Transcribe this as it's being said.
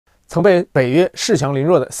曾被北约恃强凌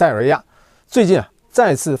弱的塞尔维亚，最近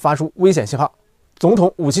再次发出危险信号。总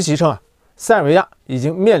统武契奇称塞尔维亚已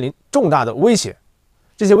经面临重大的威胁，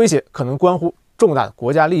这些威胁可能关乎重大的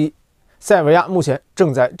国家利益。塞尔维亚目前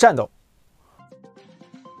正在战斗。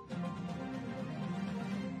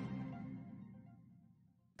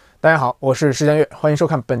大家好，我是石江月，欢迎收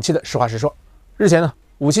看本期的实话实说。日前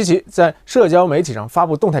武契奇在社交媒体上发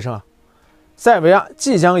布动态称塞尔维亚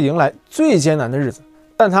即将迎来最艰难的日子，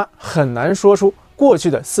但他很难说出过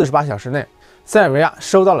去的48小时内塞尔维亚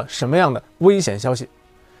收到了什么样的危险消息。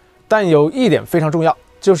但有一点非常重要，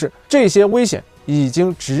就是这些危险已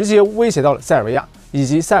经直接威胁到了塞尔维亚以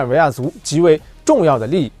及塞尔维亚族极为重要的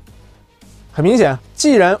利益。很明显，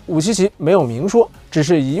既然武契奇没有明说，只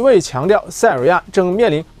是一味强调塞尔维亚正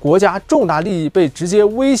面临国家重大利益被直接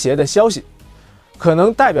威胁的消息，可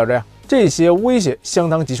能代表着这些威胁相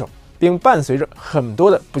当棘手，并伴随着很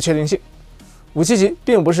多的不确定性。武契奇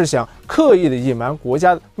并不是想刻意的隐瞒国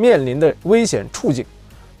家面临的危险处境，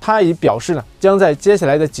他已表示将在接下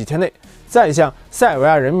来的几天内再向塞尔维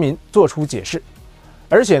亚人民做出解释，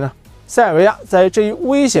而且塞尔维亚在这一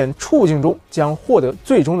危险处境中将获得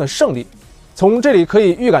最终的胜利。从这里可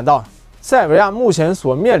以预感到，塞尔维亚目前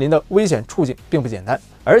所面临的危险处境并不简单，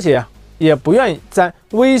而且也不愿意在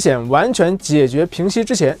危险完全解决平息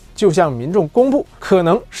之前就向民众公布，可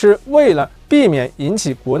能是为了避免引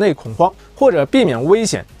起国内恐慌，或者避免危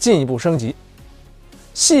险进一步升级。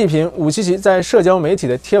细品武契奇在社交媒体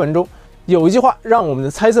的贴文中，有一句话让我们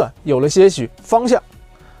的猜测有了些许方向。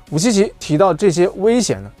武契奇提到这些危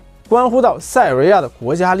险关乎到塞尔维亚的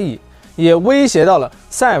国家利益，也威胁到了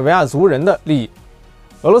塞尔维亚族人的利益。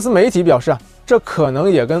俄罗斯媒体表示这可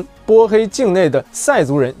能也跟波黑境内的塞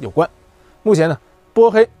族人有关。目前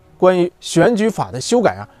波黑关于选举法的修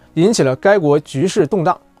改引起了该国局势动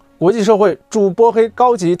荡。国际社会驻波黑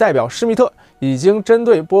高级代表施密特已经针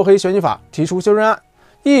对波黑选举法提出修正案，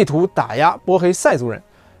意图打压波黑塞族人，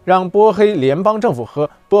让波黑联邦政府和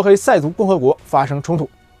波黑塞族共和国发生冲突。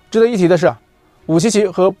值得一提的是武契奇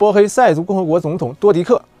和波黑塞族共和国总统多迪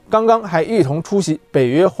克刚刚还一同出席北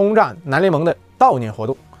约轰炸南联盟的悼念活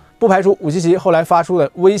动，不排除武契奇后来发出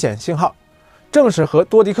的危险信号正是和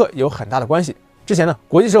多迪克有很大的关系。之前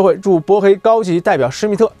国际社会驻波黑高级代表施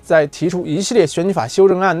密特在提出一系列选举法修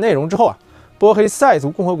正案内容之后波黑塞族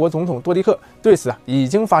共和国总统多迪克对此已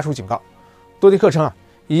经发出警告。多迪克称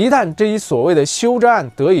一旦这一所谓的修正案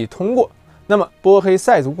得以通过，那么波黑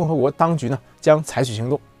塞族共和国当局将采取行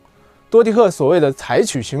动。多迪克所谓的采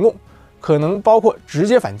取行动可能包括直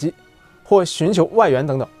接反击或寻求外援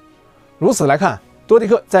等等。如此来看，多迪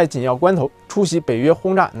克在紧要关头出席北约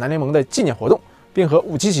轰炸南联盟的纪念活动，并和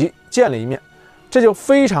武契奇见了一面，这就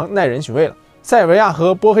非常耐人寻味了。塞尔维亚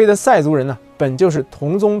和波黑的塞族人本就是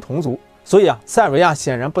同宗同族，所以塞尔维亚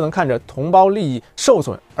显然不能看着同胞利益受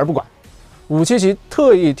损而不管。武契奇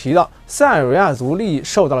特意提到塞尔维亚族利益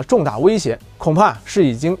受到了重大威胁，恐怕是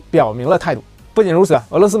已经表明了态度。不仅如此，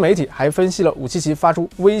俄罗斯媒体还分析了武契奇发出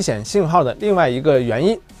危险信号的另外一个原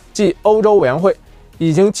因，即欧洲委员会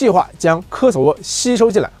已经计划将科索沃吸收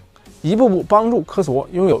进来，一步步帮助科索沃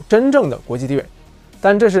拥有真正的国际地位。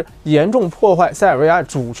但这是严重破坏塞尔维亚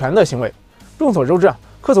主权的行为。众所周知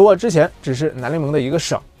科索沃之前只是南联盟的一个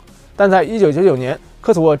省，但在1999年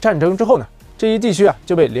科索沃战争之后这一地区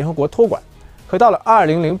就被联合国托管。可到了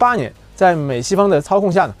2008年，在美西方的操控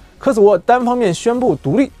下科索沃单方面宣布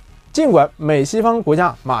独立。尽管美西方国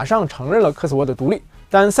家马上承认了科索沃的独立，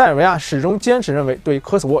但塞尔维亚始终坚持认为对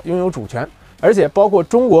科索沃拥有主权，而且包括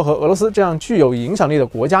中国和俄罗斯这样具有影响力的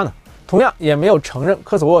国家同样也没有承认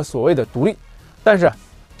科索沃所谓的独立。但是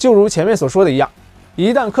就如前面所说的一样，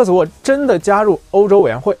一旦科索沃真的加入欧洲委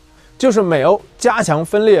员会，就是美欧加强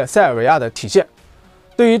分裂塞尔维亚的体现。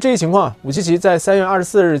对于这一情况武契奇在3月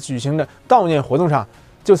24日举行的悼念活动上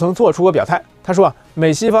就曾做出过表态。他说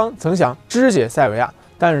美西方曾想肢解塞尔维亚，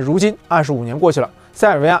但如今25年过去了，塞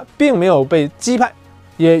尔维亚并没有被击败，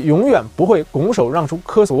也永远不会拱手让出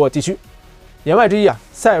科索沃地区。言外之意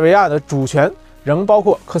塞尔维亚的主权仍包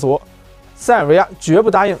括科索沃，塞尔维亚绝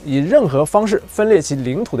不答应以任何方式分裂其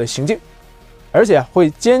领土的行径，而且会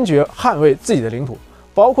坚决捍卫自己的领土，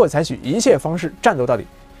包括采取一切方式战斗到底。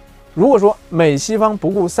如果说美西方不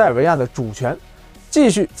顾塞尔维亚的主权，继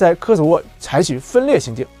续在科索沃采取分裂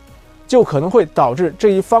行径，就可能会导致这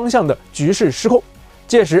一方向的局势失控。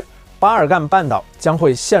届时巴尔干半岛将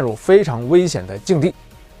会陷入非常危险的境地，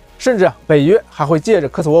甚至北约还会借着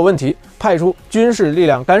科索沃问题派出军事力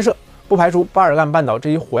量干涉，不排除巴尔干半岛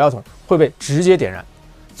这一火药桶会被直接点燃。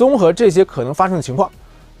综合这些可能发生的情况，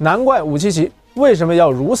难怪武契奇为什么要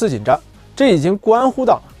如此紧张，这已经关乎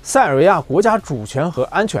到塞尔维亚国家主权和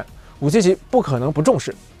安全，武契奇不可能不重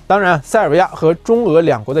视。当然，塞尔维亚和中俄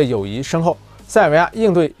两国的友谊深厚，塞尔维亚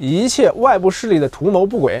应对一切外部势力的图谋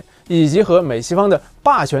不轨，以及和美西方的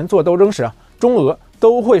霸权做斗争时中俄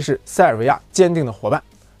都会是塞尔维亚坚定的伙伴。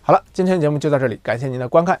好了，今天的节目就到这里，感谢您的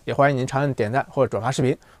观看，也欢迎您长按点赞或者转发视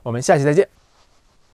频，我们下期再见。